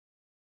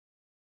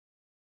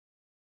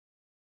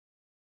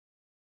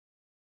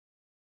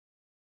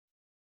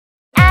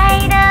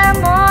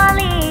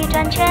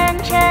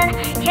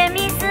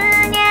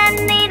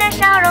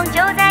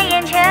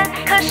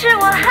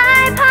我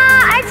害怕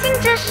爱情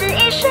只是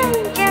一瞬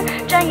间，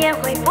转眼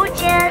会不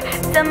见，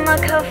怎么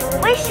克服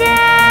危险？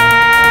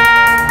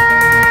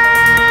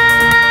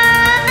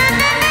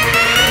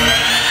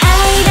爱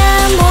的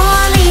魔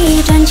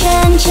力转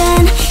圈圈，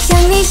想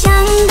你想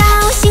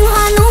到心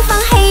花怒放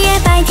黑夜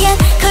白天。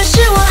可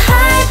是我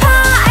害怕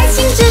爱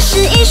情只是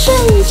一瞬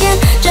间，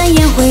转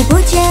眼会不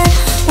见，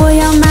我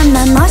要慢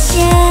慢冒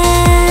险。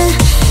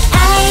爱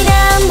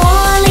的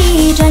魔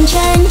力转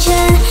圈圈，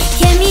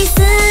甜蜜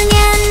思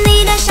念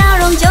你的笑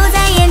容就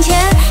在眼前。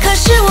可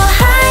是我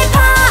害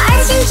怕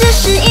爱情只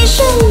是一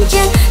瞬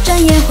间，转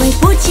眼会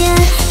不见，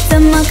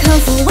怎么克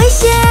服危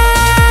险？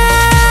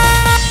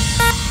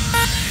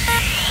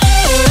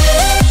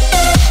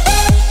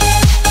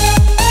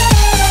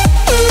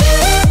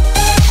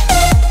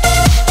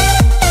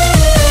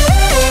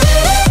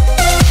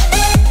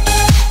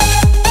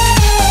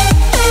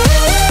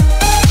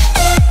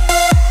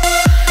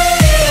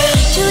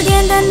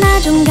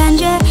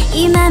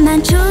已慢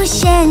慢出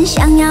现，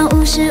想要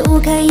无时无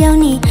刻有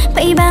你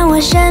陪伴我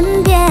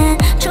身边。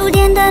触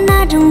电的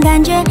那种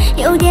感觉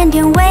有点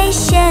点危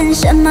险，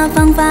什么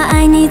方法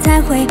爱你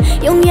才会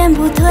永远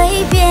不蜕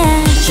变？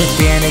触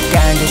电的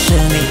感觉是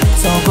你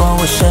走过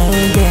我身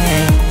边，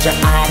这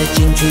爱的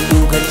禁区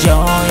无可救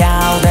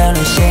药的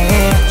沦陷。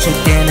触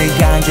电的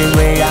感觉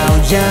围绕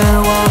着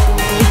我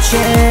一圈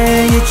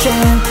一圈，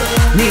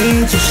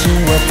你就是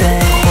我的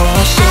火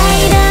线。爱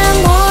的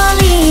魔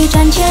力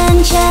转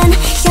圈圈，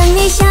想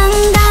你想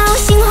到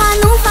心花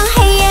怒放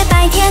黑夜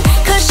白天。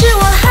可是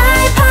我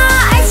害怕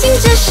爱情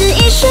只是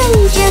一瞬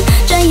间，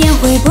转眼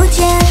会不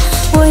见，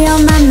我要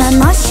慢慢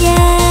冒险。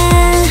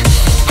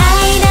爱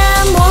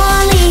的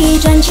魔力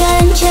转圈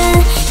圈，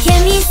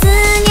甜蜜思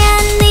念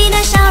你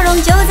的笑容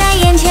就在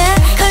眼前。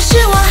可是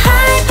我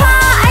害怕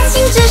爱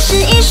情只是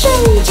一瞬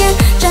间，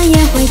转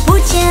眼会不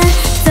见，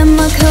怎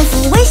么克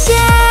服危险？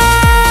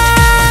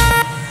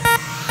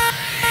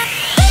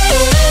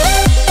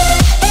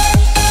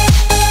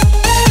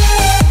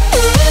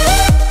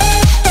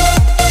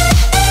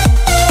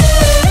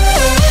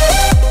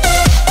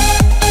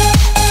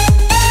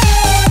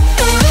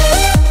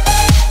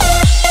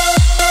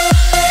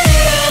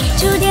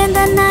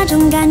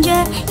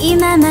已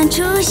慢慢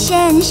出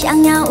现，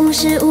想要无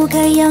时无刻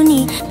有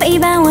你陪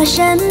伴我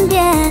身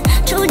边。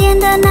触电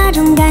的那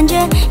种感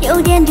觉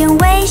有点点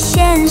危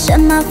险，什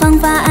么方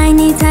法爱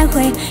你才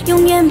会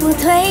永远不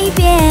蜕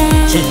变？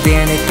触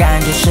电的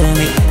感觉是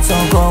你走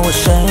过我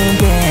身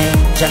边，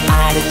这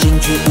爱的禁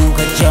区无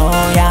可救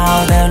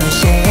药的沦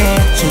陷。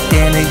触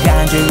电的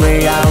感觉围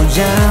绕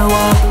着我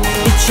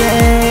一圈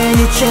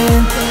一圈，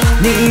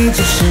你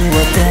就是我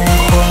的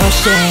火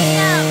线。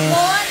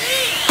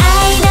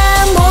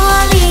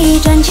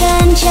转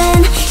圈圈，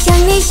想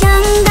你想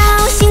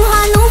到心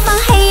花怒放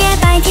黑夜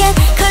白天。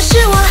可是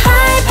我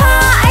害怕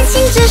爱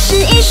情只是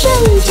一瞬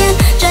间，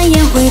转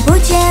眼会不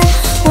见，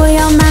我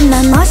要慢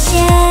慢冒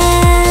险。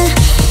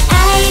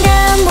爱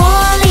的魔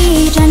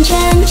力转圈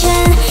圈，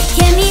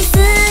甜蜜思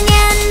念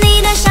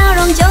你的笑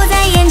容就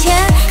在眼前。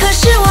可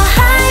是我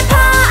害怕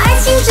爱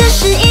情只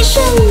是一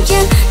瞬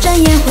间，转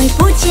眼会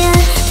不见，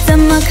怎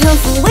么克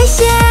服危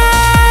险？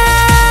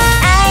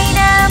爱的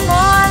魔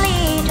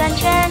力转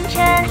圈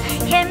圈，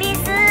甜蜜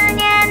思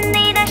念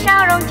你的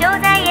笑容就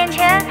在眼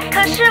前。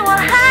可是我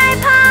害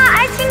怕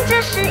爱情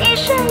只是一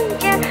瞬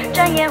间，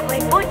转眼会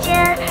不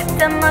见，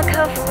怎么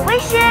克服危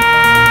险？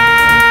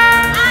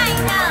爱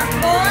的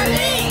魔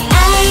力，爱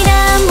的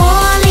魔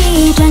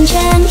力转圈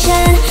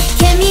圈，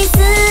甜蜜思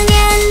念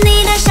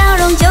你的笑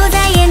容就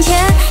在眼前。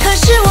可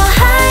是我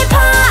害怕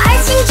爱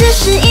情只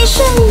是一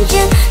瞬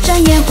间，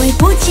转眼会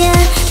不见，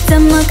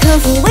怎么克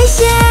服危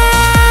险？